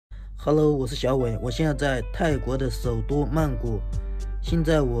Hello， 我是小伟，我现在在泰国的首都曼谷，现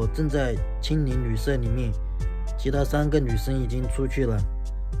在我正在青年旅社里面，其他3个女生已经出去了，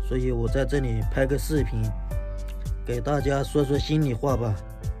所以我在这里拍个视频，给大家说说心里话吧。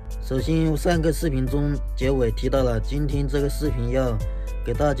首先，上个视频中结尾提到了，今天这个视频要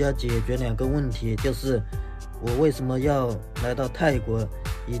给大家解决2个问题，就是我为什么要来到泰国，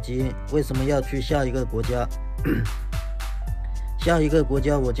以及为什么要去下一个国家。下一个国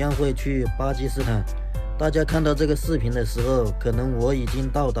家我将会去巴基斯坦，大家看到这个视频的时候，可能我已经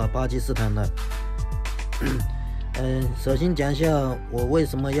到达巴基斯坦了。首先讲一下我为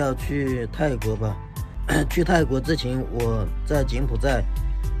什么要去泰国吧。去泰国之前我在柬埔寨，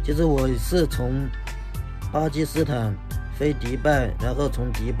其实我是从巴基斯坦飞迪拜，然后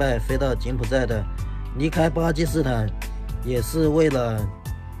从迪拜飞到柬埔寨的。离开巴基斯坦也是为了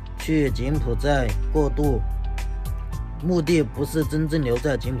去柬埔寨过渡，目的不是真正留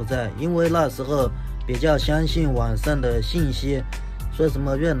在柬埔寨，因为那时候比较相信网上的信息，说什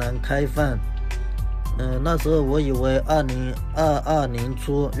么越南开放。那时候我以为2022年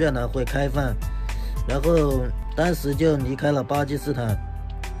初越南会开放，然后当时就离开了巴基斯坦，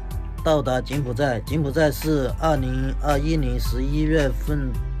到达柬埔寨。柬埔寨是2021年11月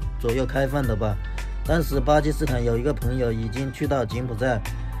份左右开放的吧。当时巴基斯坦有一个朋友已经去到柬埔寨，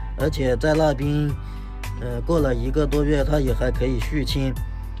而且在那边过了1个多月他也还可以续签，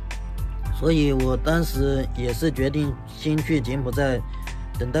所以我当时也是决定先去柬埔寨，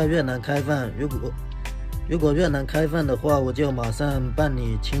等待越南开放。如果越南开放的话，我就马上办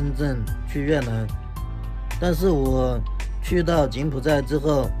理签证去越南。但是我去到柬埔寨之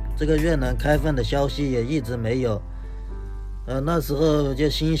后，这个越南开放的消息也一直没有。那时候就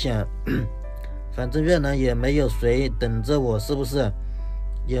心想，反正越南也没有谁等着我，是不是？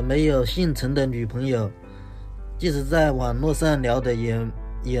也没有现成的女朋友，即使在网络上聊的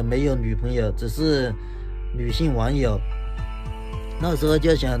也没有女朋友，只是女性网友。那时候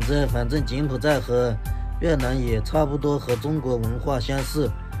就想着，反正柬埔寨和越南也差不多，和中国文化相似，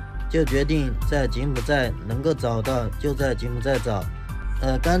就决定在柬埔寨能够找到就在柬埔寨找。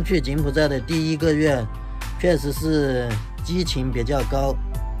刚去柬埔寨的第1个月确实是激情比较高，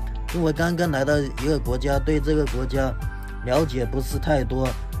因为刚刚来到一个国家，对这个国家了解不是太多。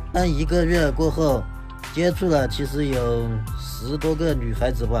但1个月过后接触了，其实有10多个女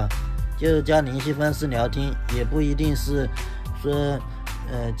孩子吧，就加联系方式聊天，也不一定是说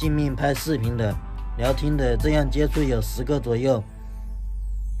见面拍视频的，聊天的，这样接触有10个左右。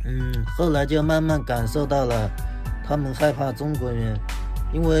后来就慢慢感受到了他们害怕中国人，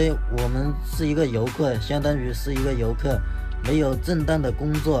因为我们是一个游客，相当于是一个游客，没有正当的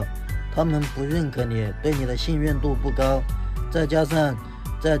工作，他们不认可你，对你的信任度不高。再加上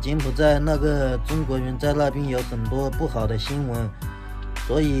在柬埔寨那个中国人在那边有很多不好的新闻，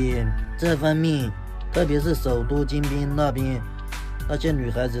所以这方面特别是首都金边那边那些女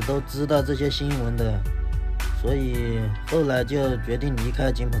孩子都知道这些新闻的，所以后来就决定离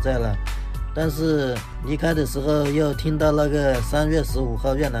开柬埔寨了。但是离开的时候又听到那个3月15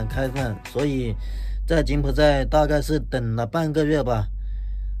号越南开放，所以在柬埔寨大概是等了半个月吧。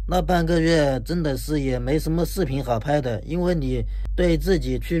那半个月真的是也没什么视频好拍的，因为你对自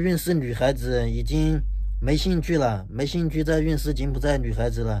己去认识女孩子已经没兴趣了，没兴趣再认识柬埔寨女孩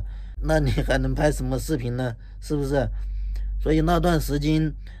子了，那你还能拍什么视频呢？是不是？所以那段时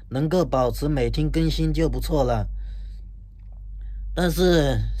间能够保持每天更新就不错了。但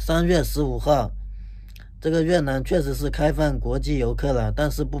是3月15号这个越南确实是开放国际游客了，但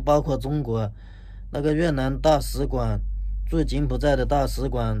是不包括中国。那个越南大使馆，驻柬埔寨的大使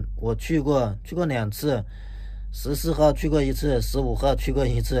馆我去过2次，14号去过1次，15号去过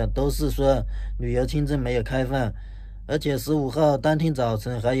1次，都是说旅游签证没有开放。而且15号当天早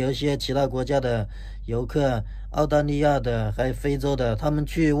晨还有一些其他国家的游客，澳大利亚的还有非洲的，他们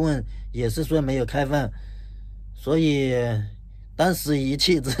去问也是说没有开放。所以当时一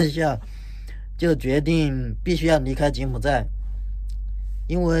气之下就决定必须要离开柬埔寨。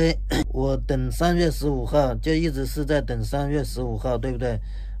因为我等3月15号就一直是在等3月15号，对不对？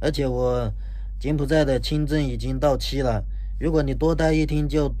而且我柬埔寨的签证已经到期了，如果你多待1天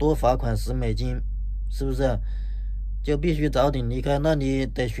就多罚款$10，是不是？就必须早点离开。那你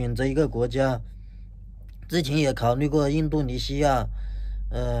得选择一个国家，之前也考虑过印度尼西亚、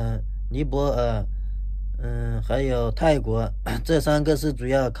尼泊尔，还有泰国，这3个是主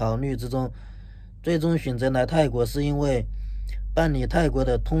要考虑之中。最终选择来泰国是因为办理泰国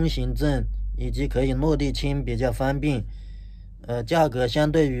的通行证以及可以落地签比较方便，价格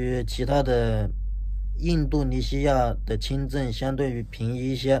相对于其他的印度尼西亚的签证相对于便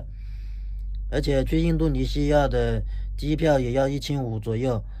宜一些，而且去印度尼西亚的机票也要1500左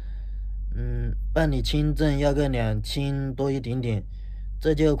右，办理签证要个2000多一点点，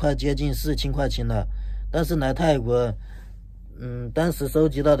这就快接近4000块钱了。但是来泰国，当时收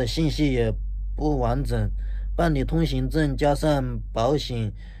集到的信息也不完整，办理通行证加上保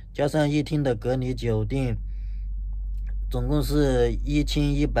险加上1天的隔离酒店，总共是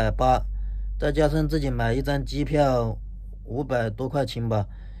1180，再加上自己买一张机票500多块钱吧，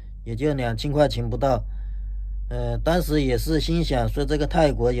也就2000块钱不到。当时也是心想说这个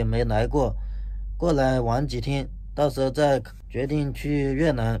泰国也没来过，过来玩几天，到时候再决定去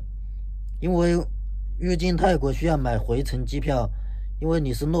越南。因为入境泰国需要买回程机票，因为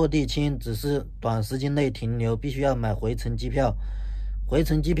你是落地签，只是短时间内停留，必须要买回程机票。回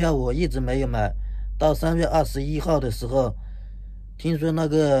程机票我一直没有买，到3月21号的时候，听说那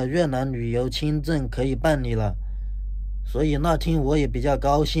个越南旅游签证可以办理了，所以那天我也比较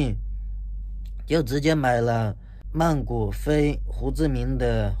高兴，就直接买了曼谷飞胡志明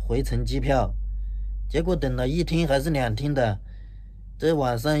的回程机票。结果等了1天还是2天的，这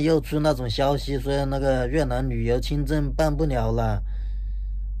晚上又出那种消息说那个越南旅游签证办不了了，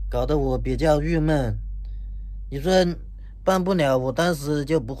搞得我比较郁闷。你说办不了，我当时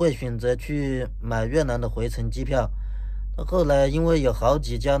就不会选择去买越南的回程机票。后来因为有好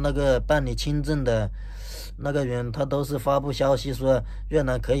几家那个办理签证的那个人，他都是发布消息说越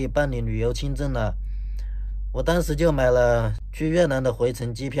南可以办理旅游签证了，我当时就买了去越南的回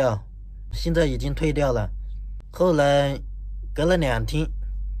程机票，现在已经退掉了。后来隔了2天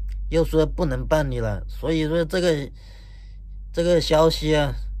又说不能办理了，所以说这个消息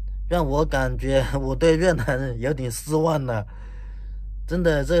啊，让我感觉我对越南有点失望了。真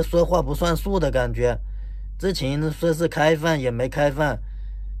的，这说话不算数的感觉。之前说是开放也没开放，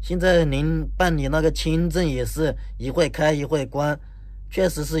现在您办理那个签证也是一会开一会关，确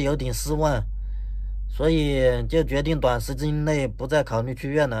实是有点失望。所以就决定短时间内不再考虑去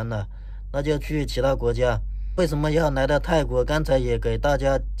越南了，那就去其他国家。为什么要来到泰国？刚才也给大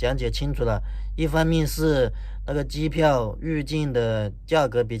家讲解清楚了。一方面是那个机票入境的价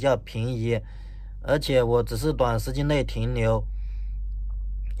格比较便宜，而且我只是短时间内停留，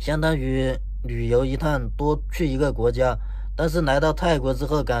相当于旅游一趟多去一个国家。但是来到泰国之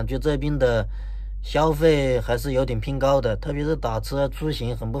后，感觉这边的消费还是有点偏高的，特别是打车出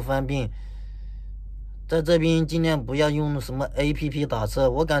行很不方便。在这边尽量不要用什么 APP 打车，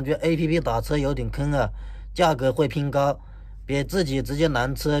我感觉 APP 打车有点坑啊，价格会偏高，比自己直接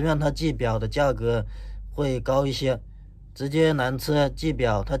拦车让他计表的价格会高一些，直接拦车计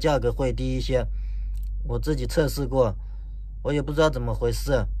表它价格会低一些。我自己测试过，我也不知道怎么回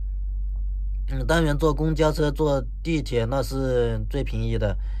事。当然坐公交车坐地铁那是最便宜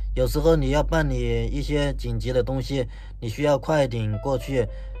的，有时候你要办理一些紧急的东西，你需要快点过去，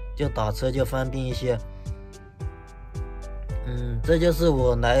就打车就方便一些。这就是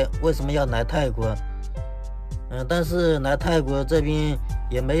我为什么要来泰国。但是来泰国这边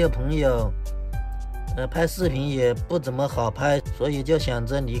也没有朋友，拍视频也不怎么好拍，所以就想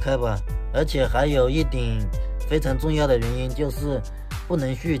着离开吧。而且还有一点非常重要的原因，就是不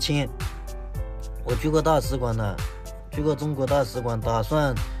能续签。我去过大使馆了，去过中国大使馆，打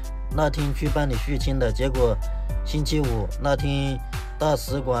算那天去办理续签的，结果星期五那天大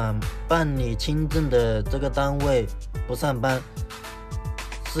使馆办理签证的这个单位不上班，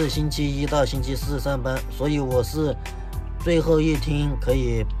是星期一到星期四上班，所以我是最后一天可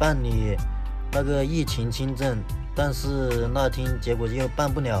以办理那个疫情签证，但是那天结果又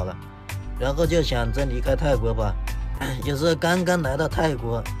办不了了，然后就想着离开泰国吧。也是刚刚来到泰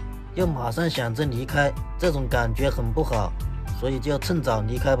国，又马上想着离开，这种感觉很不好，所以就趁早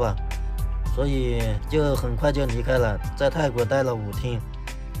离开吧。所以就很快就离开了，在泰国待了5天。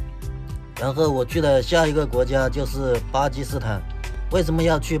然后我去的下一个国家就是巴基斯坦。为什么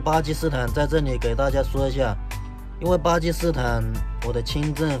要去巴基斯坦？在这里给大家说一下，因为巴基斯坦我的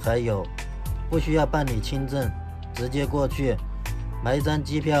签证还有，不需要办理签证，直接过去买一张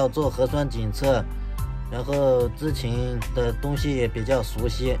机票，做核酸检测，然后之前的东西也比较熟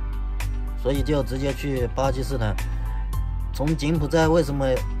悉，所以就直接去巴基斯坦。从柬埔寨为什么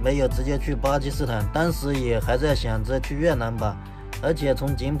没有直接去巴基斯坦？当时也还在想着去越南吧，而且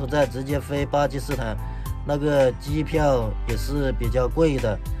从柬埔寨直接飞巴基斯坦，那个机票也是比较贵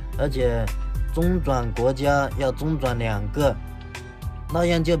的，而且中转国家要中转2个，那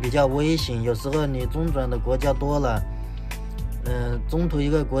样就比较危险。有时候你中转的国家多了，中途一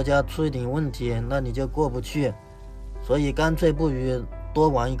个国家出一点问题，那你就过不去，所以干脆不如多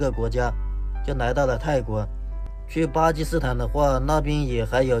玩一个国家，就来到了泰国。去巴基斯坦的话，那边也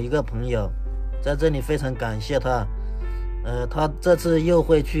还有一个朋友，在这里非常感谢他。他这次又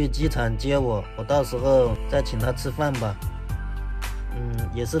会去机场接我，我到时候再请他吃饭吧。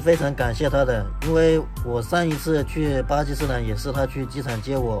也是非常感谢他的，因为我上一次去巴基斯坦也是他去机场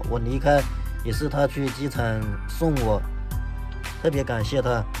接我，我离开也是他去机场送我，特别感谢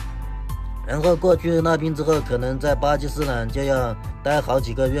他。然后过去那边之后，可能在巴基斯坦就要待好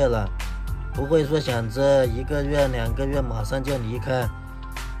几个月了，不会说想着1个月2个月马上就离开，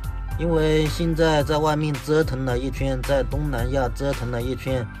因为现在在外面折腾了一圈，在东南亚折腾了一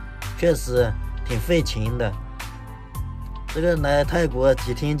圈，确实挺费钱的。这个来泰国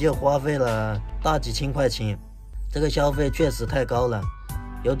几天就花费了大几千块钱，这个消费确实太高了，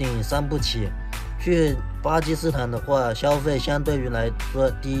有点伤不起。去巴基斯坦的话，消费相对于来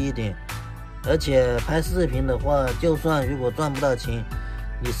说低一点，而且拍视频的话，就算如果赚不到钱，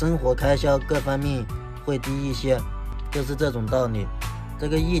你生活开销各方面会低一些，就是这种道理。这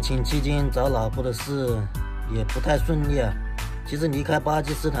个疫情期间找老婆的事也不太顺利啊。其实离开巴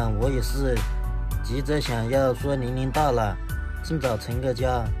基斯坦，我也是急着想要说年龄大了，尽早成个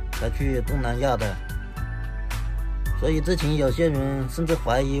家才去东南亚的。所以之前有些人甚至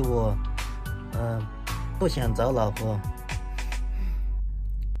怀疑我，不想找老婆。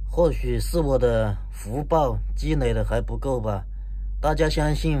或许是我的福报积累的还不够吧？大家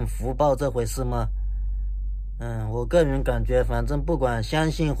相信福报这回事吗？我个人感觉，反正不管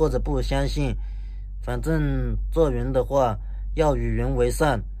相信或者不相信，反正做人的话要与人为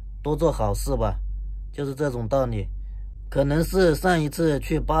善，多做好事吧，就是这种道理。可能是上一次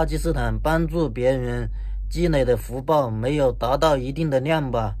去巴基斯坦帮助别人积累的福报没有达到一定的量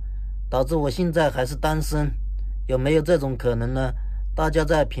吧，导致我现在还是单身，有没有这种可能呢？大家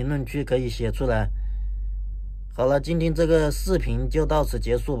在评论区可以写出来。好了，今天这个视频就到此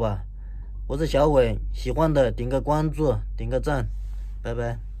结束吧。我是小伟，喜欢的点个关注，点个赞，拜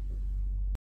拜。